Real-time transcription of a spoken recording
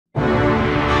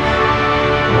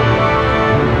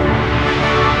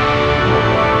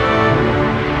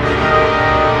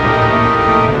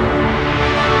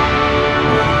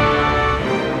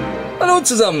Hallo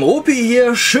zusammen, Opi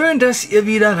hier, schön, dass ihr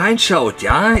wieder reinschaut.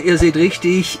 Ja, ihr seht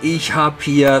richtig, ich habe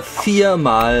hier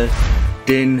viermal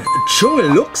den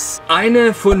Dschungelluchs.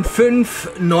 Eine von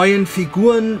 5 neuen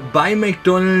Figuren bei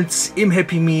McDonald's im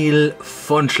Happy Meal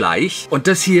von Schleich. Und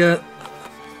das hier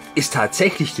ist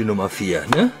tatsächlich die Nummer 4,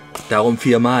 ne? Darum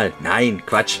viermal. Nein,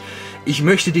 Quatsch. Ich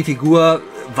möchte die Figur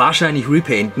wahrscheinlich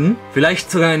repainten. Vielleicht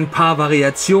sogar ein paar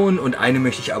Variationen und eine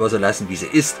möchte ich aber so lassen, wie sie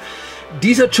ist.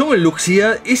 Dieser Dschungelluchs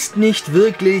hier ist nicht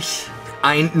wirklich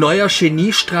ein neuer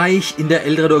Geniestreich in der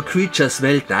Eldrador Creatures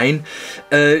Welt. Nein,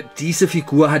 diese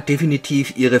Figur hat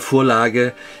definitiv ihre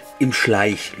Vorlage im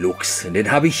Schleich-Luchs. Den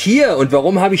habe ich hier. Und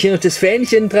warum habe ich hier noch das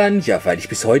Fähnchen dran? Ja, weil ich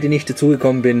bis heute nicht dazu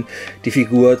gekommen bin, die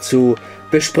Figur zu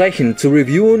besprechen, zu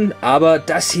reviewen. Aber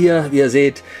das hier, wie ihr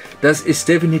seht, das ist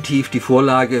definitiv die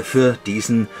Vorlage für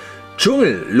diesen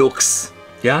Dschungelluchs.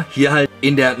 Ja, hier halt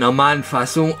in der normalen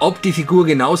Fassung. Ob die Figur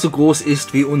genauso groß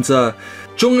ist wie unser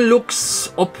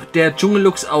Dschungelluchs, ob der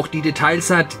Dschungelluchs auch die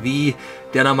Details hat wie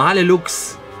der normale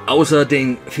Luchs, außer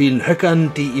den vielen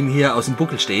Höckern, die ihm hier aus dem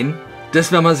Buckel stehen.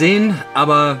 Das werden wir sehen,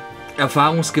 aber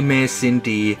erfahrungsgemäß sind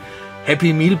die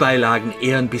Happy Meal Beilagen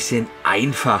eher ein bisschen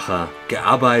einfacher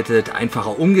gearbeitet,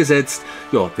 einfacher umgesetzt.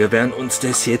 Ja, wir werden uns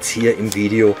das jetzt hier im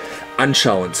Video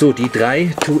anschauen. So, die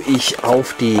 3 tue ich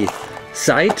auf die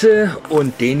Seite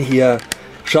und den hier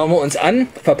schauen wir uns an.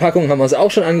 Verpackung haben wir uns auch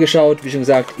schon angeschaut. Wie schon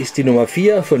gesagt, ist die Nummer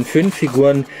 4 von 5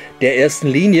 Figuren der ersten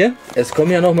Linie. Es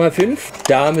kommen ja noch mal 5.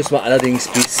 Da müssen wir allerdings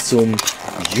bis zum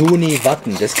Juni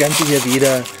warten. Das Ganze hier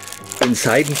wieder in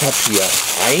Seidenpapier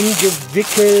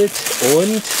eingewickelt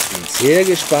und bin sehr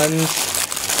gespannt.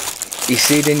 Ich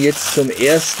sehe den jetzt zum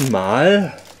ersten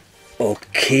Mal.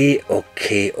 Okay.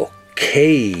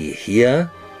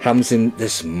 Hier haben sie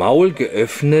das Maul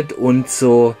geöffnet und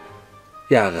so,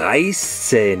 ja,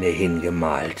 Reißzähne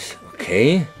hingemalt.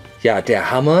 Okay. Ja, der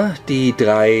Hammer. Die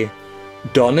 3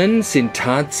 Donnen sind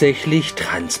tatsächlich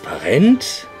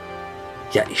transparent.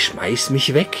 Ja, ich schmeiß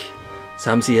mich weg. Das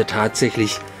haben sie hier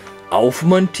tatsächlich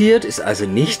aufmontiert. Ist also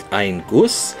nicht ein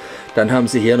Guss. Dann haben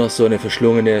sie hier noch so eine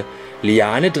verschlungene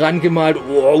Liane dran gemalt.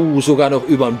 Oh, sogar noch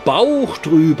über den Bauch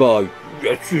drüber.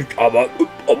 Jetzt sieht aber...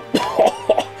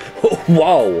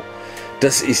 Wow,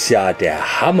 das ist ja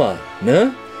der Hammer,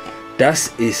 ne?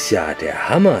 Das ist ja der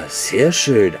Hammer, sehr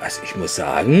schön. Also ich muss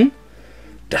sagen,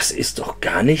 das ist doch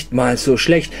gar nicht mal so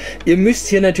schlecht. Ihr müsst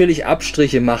hier natürlich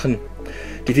Abstriche machen.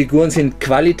 Die Figuren sind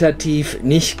qualitativ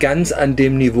nicht ganz an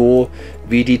dem Niveau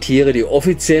wie die Tiere, die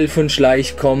offiziell von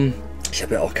Schleich kommen. Ich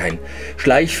habe ja auch kein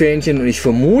Schleichfähnchen und ich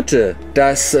vermute,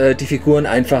 dass die Figuren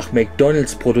einfach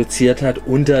McDonald's produziert hat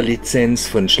unter Lizenz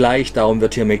von Schleich. Darum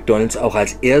wird hier McDonald's auch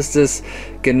als erstes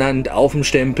genannt auf dem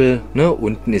Stempel. Ne?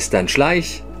 Unten ist dann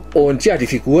Schleich. Und ja, die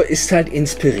Figur ist halt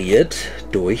inspiriert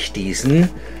durch diesen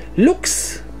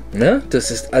Luchs. Ne?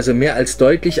 Das ist also mehr als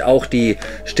deutlich. Auch die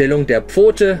Stellung der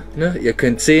Pfote. Ne? Ihr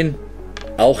könnt sehen,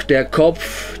 auch der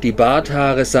Kopf, die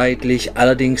Barthaare seitlich,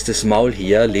 allerdings das Maul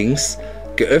hier links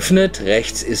geöffnet,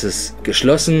 rechts ist es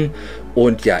geschlossen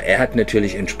und ja, er hat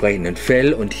natürlich entsprechenden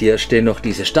Fell und hier stehen noch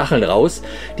diese Stacheln raus,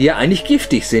 die ja eigentlich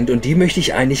giftig sind und die möchte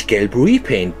ich eigentlich gelb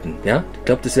repainten. Ja, ich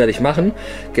glaube, das werde ich machen,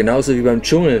 genauso wie beim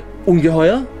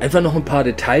Dschungelungeheuer. Einfach noch ein paar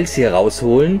Details hier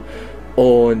rausholen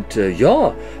und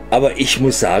ja, aber ich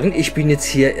muss sagen, ich bin jetzt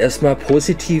hier erstmal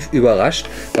positiv überrascht.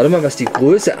 Warte mal, was die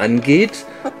Größe angeht,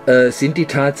 sind die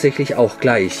tatsächlich auch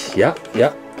gleich. Ja,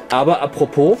 aber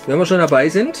apropos, wenn wir schon dabei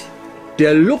sind,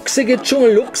 der luchsige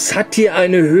Dschungelluchs hat hier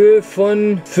eine Höhe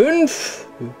von 5,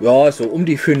 ja, so um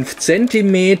die 5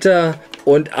 cm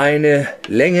und eine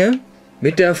Länge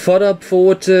mit der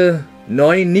Vorderpfote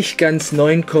 9, nicht ganz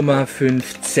 9,5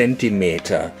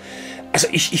 cm. Also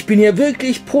ich bin hier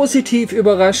wirklich positiv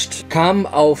überrascht, kam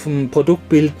auf dem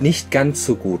Produktbild nicht ganz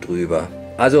so gut rüber.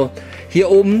 Also hier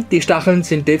oben, die Stacheln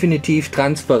sind definitiv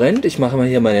transparent. Ich mache mal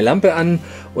hier meine Lampe an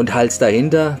und Hals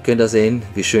dahinter. Könnt ihr sehen,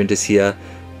 wie schön das hier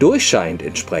durchscheint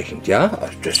entsprechend, ja,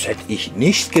 das hätte ich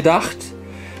nicht gedacht.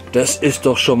 Das ist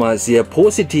doch schon mal sehr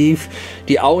positiv.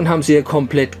 Die Augen haben sie hier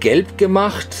komplett gelb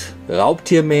gemacht,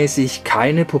 raubtiermäßig,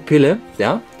 keine Pupille,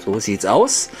 ja, so sieht's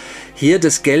aus. Hier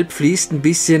das Gelb fließt ein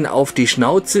bisschen auf die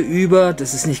Schnauze über,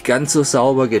 das ist nicht ganz so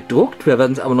sauber gedruckt. Wir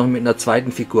werden es aber noch mit einer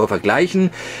zweiten Figur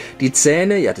vergleichen. Die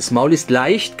Zähne, ja, das Maul ist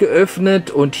leicht geöffnet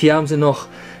und hier haben sie noch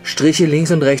Striche links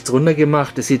und rechts runter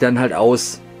gemacht. Das sieht dann halt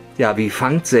aus, ja, wie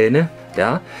Fangzähne.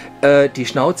 Ja, die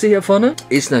Schnauze hier vorne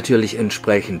ist natürlich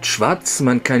entsprechend schwarz.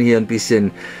 Man kann hier ein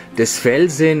bisschen das Fell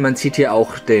sehen. Man sieht hier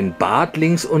auch den Bart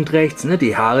links und rechts. Ne?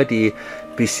 Die Haare, die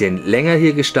ein bisschen länger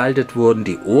hier gestaltet wurden.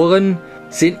 Die Ohren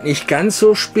sind nicht ganz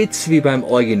so spitz wie beim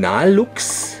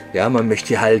Original-Luchs. Ja, man möchte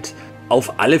hier halt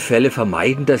auf alle Fälle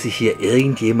vermeiden, dass sich hier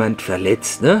irgendjemand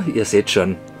verletzt. Ne? Ihr seht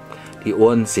schon, die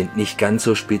Ohren sind nicht ganz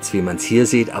so spitz, wie man es hier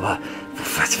sieht, aber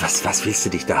was willst du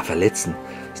dich da verletzen?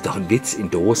 Ist doch ein Witz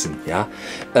in Dosen. Ja?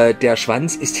 Der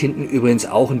Schwanz ist hinten übrigens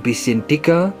auch ein bisschen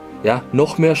dicker, ja?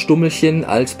 Noch mehr Stummelchen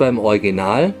als beim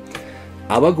Original,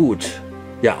 aber gut.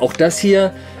 Ja, auch das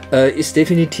hier ist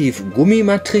definitiv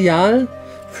Gummimaterial.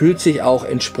 Fühlt sich auch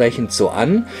entsprechend so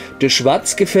an. Das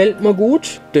Schwarz gefällt mir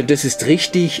gut, denn das ist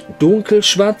richtig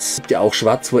dunkelschwarz. Ja, auch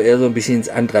schwarz, wo er so ein bisschen ins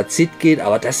Anthrazit geht,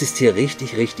 aber das ist hier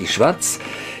richtig, richtig schwarz.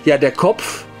 Ja, der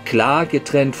Kopf, klar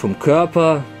getrennt vom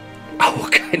Körper,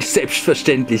 auch keine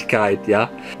Selbstverständlichkeit, ja.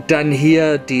 Dann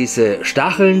hier diese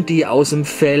Stacheln, die aus dem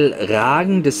Fell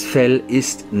ragen. Das Fell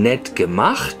ist nett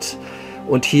gemacht.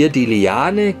 Und hier die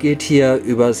Liane geht hier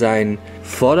über seinen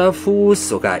Vorderfuß,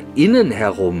 sogar innen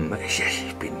herum.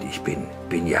 Ich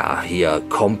bin ja hier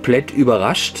komplett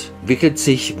überrascht. Wickelt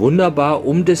sich wunderbar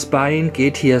um das Bein,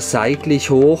 geht hier seitlich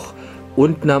hoch.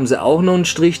 Unten haben sie auch noch einen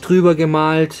Strich drüber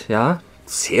gemalt. Ja,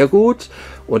 sehr gut.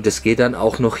 Und es geht dann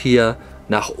auch noch hier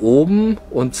nach oben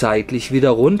und seitlich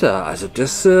wieder runter. Also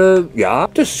das, ja,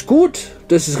 das ist gut.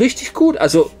 Das ist richtig gut.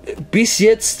 Also bis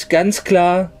jetzt ganz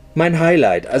klar mein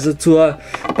Highlight. Also zur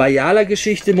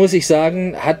Bajala-Geschichte muss ich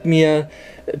sagen, hat mir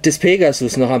das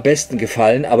Pegasus noch am besten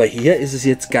gefallen, aber hier ist es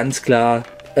jetzt ganz klar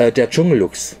der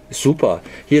Dschungelluchs. Super.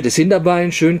 Hier das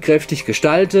Hinterbein schön kräftig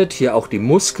gestaltet, hier auch die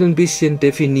Muskeln ein bisschen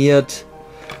definiert.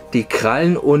 Die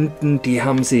Krallen unten, die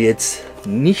haben sie jetzt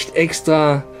nicht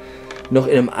extra noch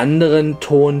in einem anderen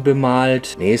Ton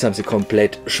bemalt. Ne, das haben sie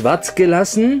komplett schwarz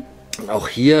gelassen. Auch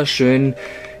hier schön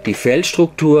die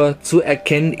Fellstruktur zu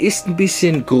erkennen, ist ein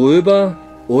bisschen gröber,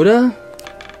 oder?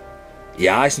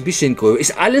 Ja, ist ein bisschen gröber.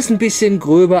 Ist alles ein bisschen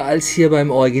gröber als hier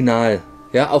beim Original.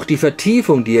 Ja, auch die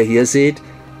Vertiefung, die ihr hier seht,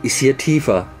 ist hier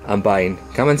tiefer am Bein.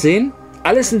 Kann man sehen?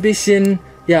 Alles ein bisschen,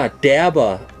 ja,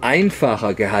 derber,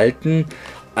 einfacher gehalten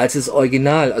als das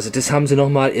Original. Also das haben sie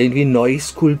nochmal irgendwie neu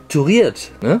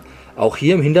skulpturiert. Ne? Auch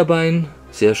hier im Hinterbein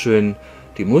sehr schön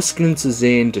die Muskeln zu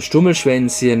sehen, das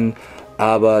Stummelschwänzchen,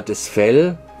 aber das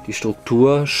Fell, die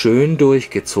Struktur schön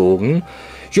durchgezogen.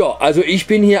 Ja, also ich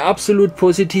bin hier absolut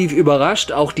positiv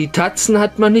überrascht. Auch die Tatzen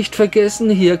hat man nicht vergessen.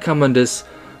 Hier kann man das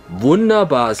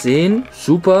wunderbar sehen.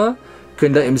 Super.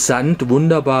 Könnt ihr im Sand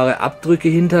wunderbare Abdrücke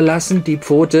hinterlassen. Die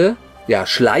Pfote, ja,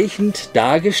 schleichend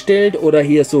dargestellt oder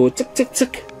hier so zick, zick,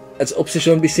 zick. Als ob sie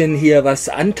schon ein bisschen hier was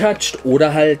antatscht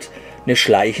oder halt eine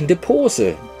schleichende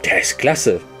Pose. Der ist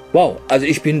klasse. Wow, also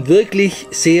ich bin wirklich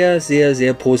sehr, sehr,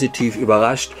 sehr positiv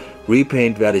überrascht.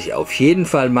 Repaint werde ich auf jeden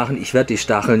Fall machen. Ich werde die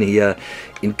Stacheln hier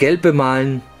in Gelb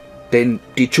bemalen, denn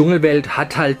die Dschungelwelt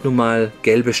hat halt nun mal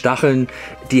gelbe Stacheln.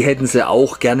 Die hätten sie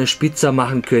auch gerne spitzer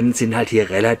machen können, sind halt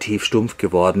hier relativ stumpf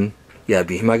geworden. Ja,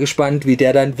 bin ich mal gespannt, wie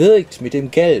der dann wirkt mit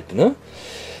dem Gelb, ne?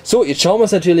 So, jetzt schauen wir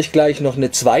uns natürlich gleich noch eine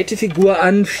zweite Figur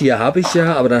an. 4 habe ich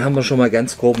ja, aber dann haben wir schon mal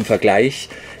ganz groben Vergleich,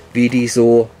 wie die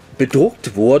so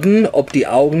bedruckt wurden, ob die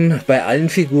Augen bei allen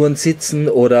Figuren sitzen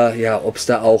oder ja, ob es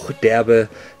da auch derbe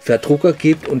Verdrucker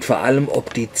gibt und vor allem,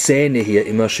 ob die Zähne hier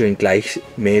immer schön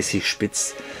gleichmäßig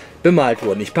spitz bemalt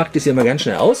wurden. Ich packe das hier mal ganz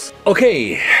schnell aus.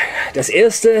 Okay, das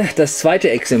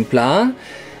zweite Exemplar.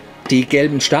 Die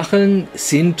gelben Stacheln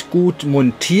sind gut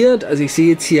montiert. Also ich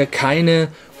sehe jetzt hier keine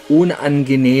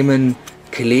unangenehmen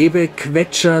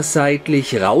Klebequetscher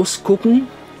seitlich rausgucken.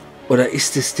 Oder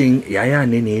ist das Ding... Ja,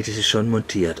 nee, das ist schon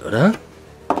montiert, oder?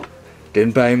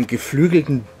 Denn beim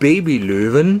geflügelten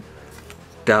Babylöwen,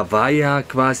 da war ja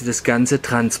quasi das Ganze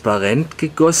transparent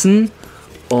gegossen.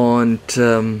 Und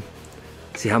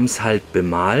sie haben es halt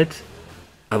bemalt.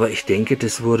 Aber ich denke,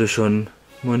 das wurde schon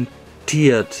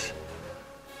montiert.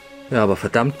 Ja, aber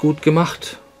verdammt gut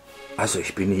gemacht. Also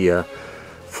ich bin hier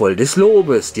voll des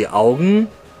Lobes. Die Augen,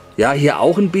 ja, hier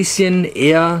auch ein bisschen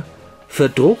eher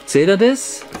verdruckt. Seht ihr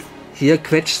das? Hier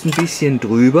quetscht ein bisschen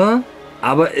drüber,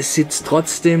 aber es sitzt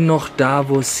trotzdem noch da,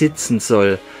 wo es sitzen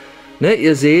soll. Ne,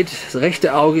 ihr seht, das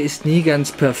rechte Auge ist nie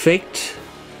ganz perfekt.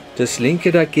 Das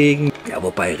linke dagegen, ja,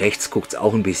 wobei rechts guckt es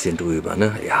auch ein bisschen drüber.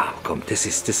 Ne? Ja, komm, das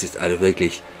ist also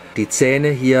wirklich. Die Zähne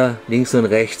hier links und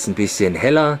rechts ein bisschen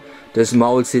heller. Das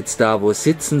Maul sitzt da, wo es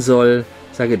sitzen soll.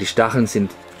 Ich sage, die Stacheln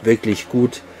sind wirklich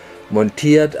gut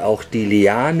montiert. Auch die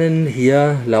Lianen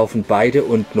hier laufen beide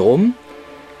unten rum.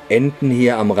 Enden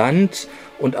hier am Rand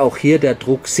und auch hier der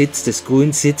Druck sitzt, das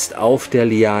Grün sitzt auf der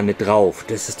Liane drauf.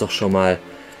 Das ist doch schon mal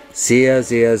sehr,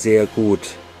 sehr, sehr gut.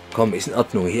 Komm, ist in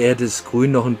Ordnung. Hier hätte das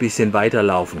Grün noch ein bisschen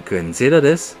weiterlaufen können. Seht ihr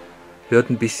das? Hört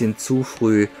ein bisschen zu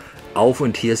früh auf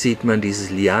und hier sieht man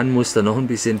dieses Lianenmuster noch ein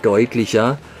bisschen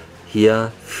deutlicher.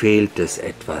 Hier fehlt es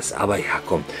etwas. Aber ja,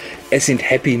 komm, es sind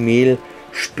Happy Meal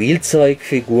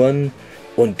Spielzeugfiguren.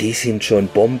 Und die sind schon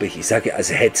bombig. Ich sage,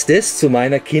 also hätte es das zu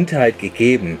meiner Kindheit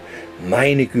gegeben,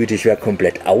 meine Güte, ich wäre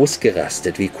komplett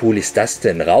ausgerastet. Wie cool ist das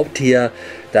denn? Raubtier,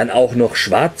 dann auch noch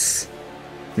schwarz,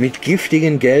 mit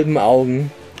giftigen gelben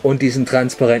Augen und diesen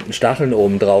transparenten Stacheln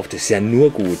oben drauf. Das ist ja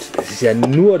nur gut. Das ist ja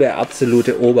nur der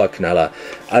absolute Oberknaller.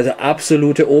 Also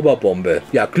absolute Oberbombe.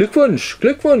 Ja, Glückwunsch,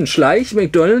 Glückwunsch, Schleich,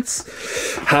 McDonald's.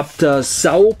 Habt ihr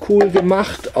sau cool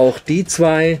gemacht. Auch die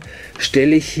zwei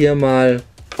stelle ich hier mal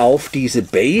auf diese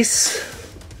Base.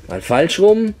 Mal falsch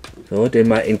rum. So, den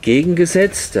mal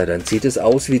entgegengesetzt. Ja, dann sieht es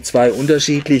aus wie zwei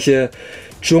unterschiedliche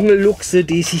Dschungelluchse,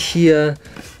 die sich hier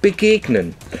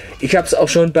begegnen. Ich habe es auch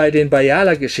schon bei den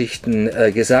Bayala-Geschichten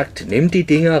gesagt. Nehmt die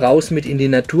Dinger raus mit in die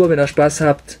Natur, wenn ihr Spaß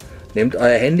habt. Nehmt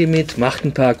euer Handy mit, macht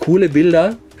ein paar coole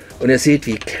Bilder und ihr seht,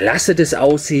 wie klasse das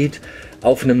aussieht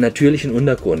auf einem natürlichen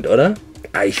Untergrund, oder?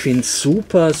 Ich finde es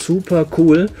super, super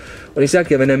cool. Und ich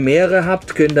sage ja, wenn ihr mehrere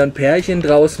habt, könnt ihr ein Pärchen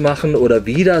draus machen oder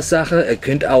Widersacher. Ihr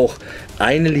könnt auch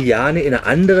eine Liane in einer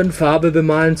anderen Farbe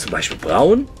bemalen, zum Beispiel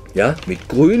braun, ja, mit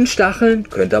grünen Stacheln,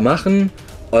 könnt ihr machen.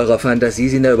 Eurer Fantasie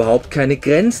sind ja überhaupt keine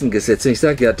Grenzen gesetzt. Und ich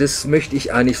sage ja, das möchte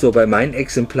ich eigentlich so bei meinen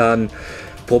Exemplaren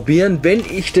probieren. Wenn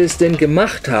ich das denn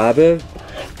gemacht habe,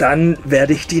 dann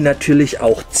werde ich die natürlich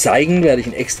auch zeigen, werde ich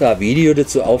ein extra Video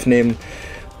dazu aufnehmen.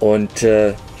 Und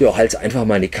ja, halt's einfach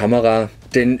mal in die Kamera.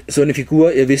 Denn so eine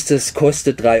Figur, ihr wisst es,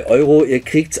 kostet 3 Euro. Ihr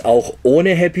kriegt es auch ohne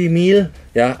Happy Meal.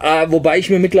 Ja, wobei ich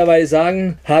mir mittlerweile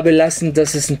sagen habe lassen,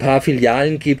 dass es ein paar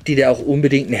Filialen gibt, die dir auch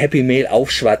unbedingt ein Happy Meal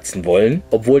aufschwatzen wollen,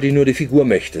 obwohl du nur die Figur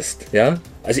möchtest. Ja,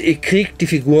 also ihr kriegt die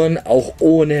Figuren auch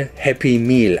ohne Happy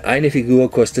Meal. Eine Figur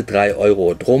kostet 3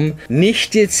 Euro. Drum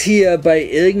nicht jetzt hier bei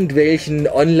irgendwelchen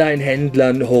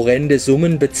Online-Händlern horrende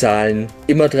Summen bezahlen.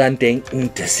 Immer dran denken,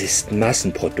 das ist ein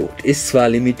Massenprodukt. Ist zwar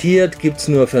limitiert, gibt es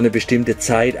nur für eine bestimmte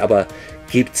Zeit, aber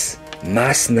gibt es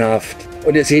massenhaft.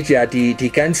 Und ihr seht ja,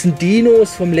 die ganzen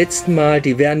Dinos vom letzten Mal,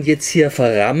 die werden jetzt hier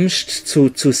verramscht zu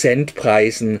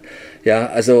Centpreisen. Ja,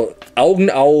 also Augen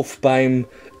auf beim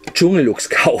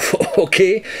Dschungelluchs-Kauf,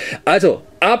 okay? Also,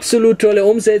 absolut tolle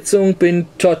Umsetzung, bin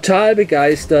total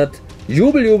begeistert.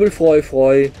 Jubel, Jubel, Freu,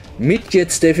 Freu. Mit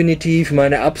jetzt definitiv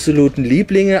meine absoluten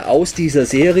Lieblinge aus dieser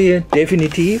Serie,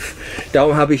 definitiv.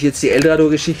 Darum habe ich jetzt die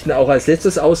Eldrador-Geschichten auch als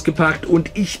letztes ausgepackt und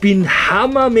ich bin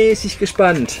hammermäßig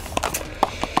gespannt,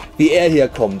 wie er hier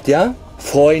kommt, ja?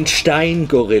 Freund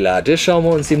Steingorilla, das schauen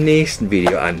wir uns im nächsten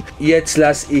Video an. Jetzt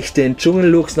lasse ich den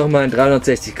Dschungelluchs nochmal in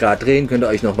 360 Grad drehen, könnt ihr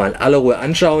euch nochmal in aller Ruhe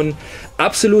anschauen.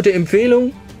 Absolute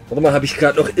Empfehlung. Warte mal, habe ich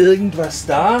gerade noch irgendwas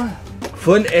da?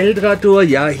 Von Eldrador,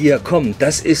 ja hier, komm,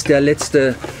 das ist der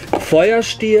letzte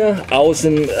Feuerstier aus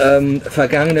dem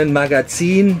vergangenen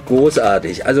Magazin.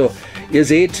 Großartig. Also ihr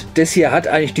seht, das hier hat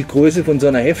eigentlich die Größe von so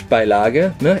einer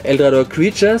Heftbeilage, ne? Eldrador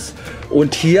Creatures.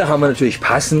 Und hier haben wir natürlich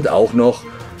passend auch noch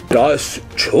das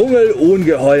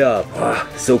Dschungelungeheuer. Boah,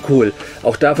 so cool.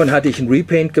 Auch davon hatte ich ein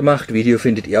Repaint gemacht. Video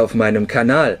findet ihr auf meinem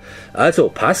Kanal. Also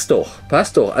passt doch,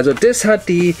 passt doch. Also das hat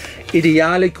die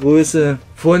ideale Größe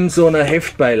von so einer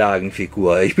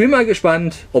Heftbeilagenfigur. Ich bin mal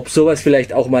gespannt, ob sowas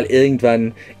vielleicht auch mal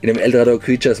irgendwann in einem Eldrador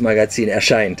Creatures Magazin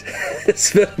erscheint.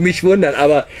 Das würde mich wundern,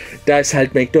 aber da ist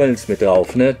halt McDonald's mit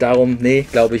drauf, ne? Darum, nee,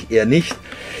 glaube ich eher nicht.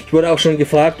 Ich wurde auch schon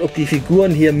gefragt, ob die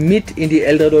Figuren hier mit in die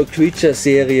Eldrador Creatures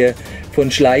Serie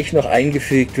von Schleich noch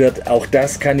eingefügt wird. Auch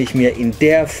das kann ich mir in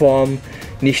der Form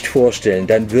nicht vorstellen.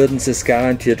 Dann würden sie es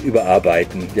garantiert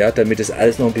überarbeiten, ja, damit es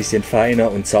alles noch ein bisschen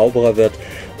feiner und sauberer wird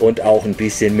und auch ein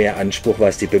bisschen mehr Anspruch,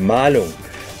 was die Bemalung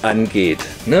angeht,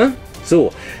 ne?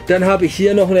 So, dann habe ich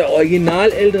hier noch eine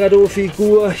Original Eldrador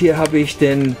Figur. Hier habe ich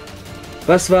den,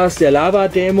 was war es, der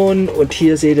Lava-Dämon, und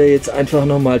hier seht ihr jetzt einfach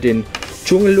nochmal den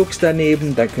Dschungelluchs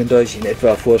daneben. Dann könnt ihr euch in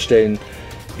etwa vorstellen,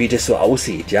 wie das so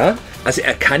aussieht, ja? Also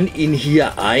er kann ihn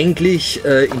hier eigentlich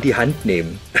in die Hand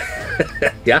nehmen.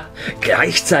 Ja,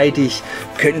 gleichzeitig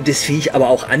könnte das Viech aber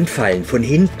auch anfallen von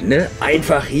hinten, ne?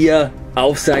 Einfach hier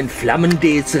auf sein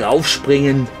Flammendez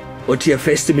raufspringen und hier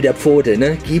feste mit der Pfote,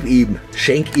 ne? Gib ihm,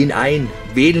 schenk ihn ein,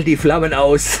 wedel die Flammen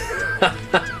aus.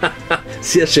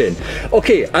 Sehr schön.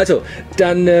 Okay, also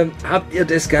dann habt ihr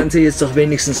das Ganze jetzt doch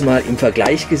wenigstens mal im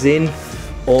Vergleich gesehen.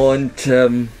 Und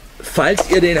falls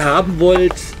ihr den haben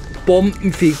wollt,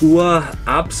 Bombenfigur,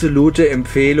 absolute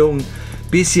Empfehlung.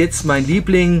 Bis jetzt mein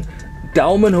Liebling.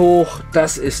 Daumen hoch,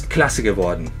 das ist klasse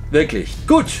geworden. Wirklich.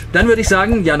 Gut, dann würde ich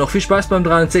sagen, ja, noch viel Spaß beim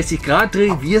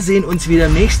 360-Grad-Dreh. Wir sehen uns wieder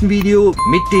im nächsten Video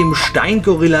mit dem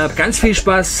Steingorilla. Ganz viel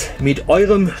Spaß mit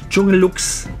eurem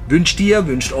Dschungelluchs. Wünscht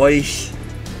euch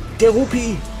der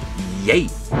Rupi. Yay!